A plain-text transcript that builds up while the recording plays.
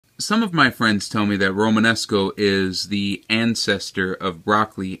Some of my friends tell me that Romanesco is the ancestor of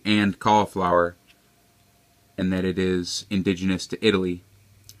broccoli and cauliflower, and that it is indigenous to Italy.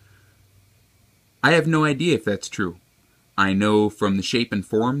 I have no idea if that's true. I know from the shape and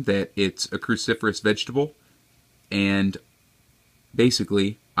form that it's a cruciferous vegetable, and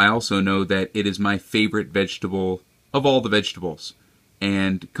basically, I also know that it is my favorite vegetable of all the vegetables.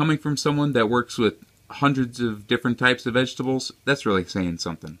 And coming from someone that works with hundreds of different types of vegetables, that's really saying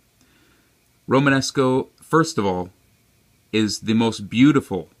something. Romanesco, first of all, is the most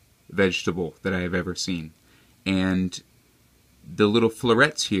beautiful vegetable that I have ever seen. And the little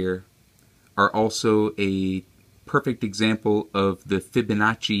florets here are also a perfect example of the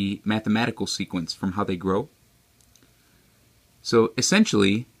Fibonacci mathematical sequence from how they grow. So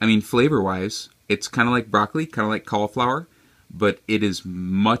essentially, I mean, flavor-wise, it's kind of like broccoli, kind of like cauliflower, but it is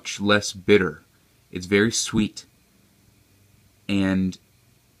much less bitter. It's very sweet. And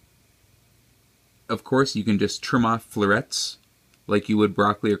of course, you can just trim off florets like you would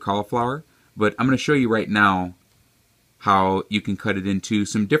broccoli or cauliflower, but I'm going to show you right now how you can cut it into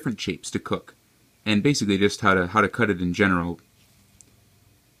some different shapes to cook, and basically just how to cut it in general.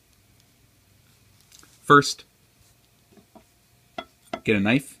 First, get a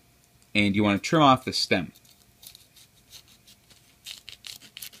knife, and you want to trim off the stem.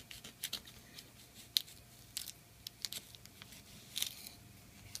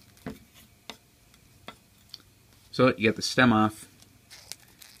 So you get the stem off,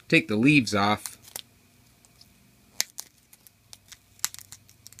 take the leaves off,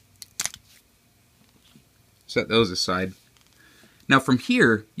 set those aside. Now from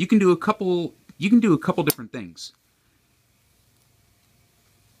here, you can do a couple different things.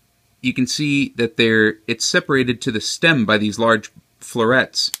 You can see that it's separated to the stem by these large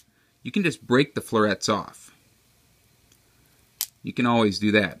florets. You can just break the florets off. You can always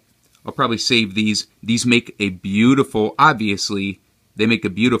do that. I'll probably save these. These make a beautiful, obviously, they make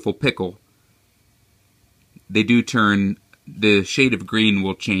a beautiful pickle. They do turn, the shade of green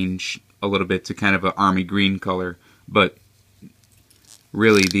will change a little bit to kind of an army green color, but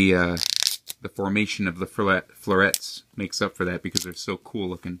really the formation of the florets makes up for that because they're so cool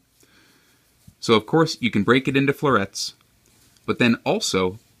looking. So of course you can break it into florets, but then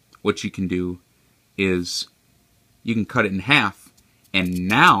also what you can do is you can cut it in half, and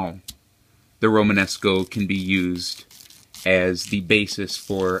now the Romanesco can be used as the basis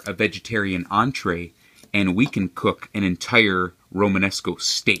for a vegetarian entree, and we can cook an entire Romanesco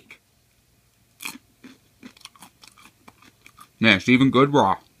steak. Yeah, it's even good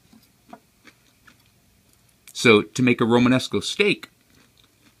raw. So to make a Romanesco steak,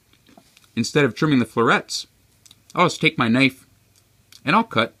 instead of trimming the florets, I'll just take my knife and I'll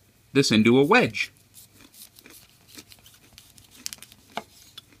cut this into a wedge.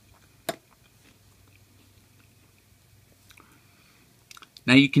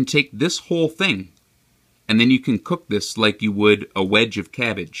 Now you can take this whole thing and then you can cook this like you would a wedge of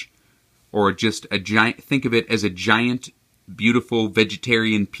cabbage, or just a giant, think of it as a giant, beautiful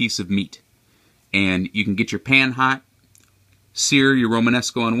vegetarian piece of meat. And you can get your pan hot, sear your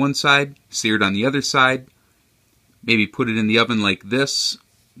Romanesco on one side, sear it on the other side, maybe put it in the oven like this,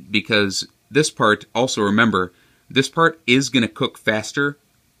 because this part, also remember, this part is going to cook faster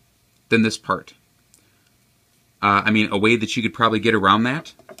than this part. I mean, a way that you could probably get around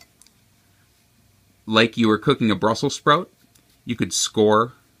that, like you were cooking a Brussels sprout, you could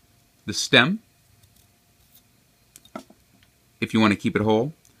score the stem if you want to keep it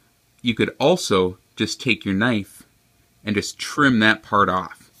whole. You could also just take your knife and just trim that part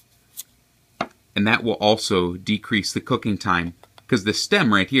off. And that will also decrease the cooking time, because the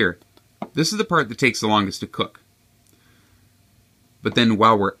stem right here, this is the part that takes the longest to cook. But then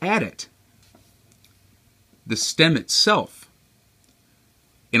while we're at it, the stem itself,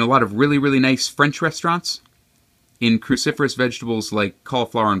 in a lot of really, really nice French restaurants, in cruciferous vegetables like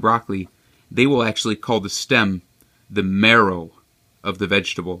cauliflower and broccoli, they will actually call the stem the marrow of the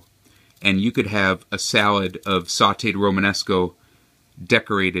vegetable. And you could have a salad of sautéed Romanesco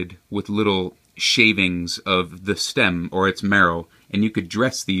decorated with little shavings of the stem or its marrow, and you could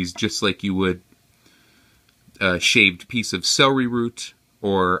dress these just like you would a shaved piece of celery root,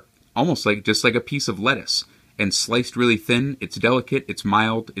 or almost like just like a piece of lettuce, and sliced really thin. It's delicate, it's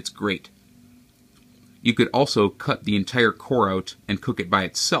mild, it's great. You could also cut the entire core out and cook it by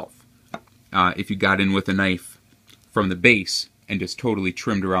itself if you got in with a knife from the base and just totally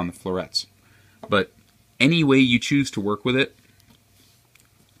trimmed around the florets. But any way you choose to work with it,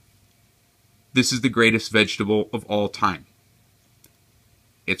 this is the greatest vegetable of all time.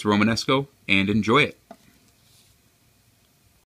 It's Romanesco, and enjoy it.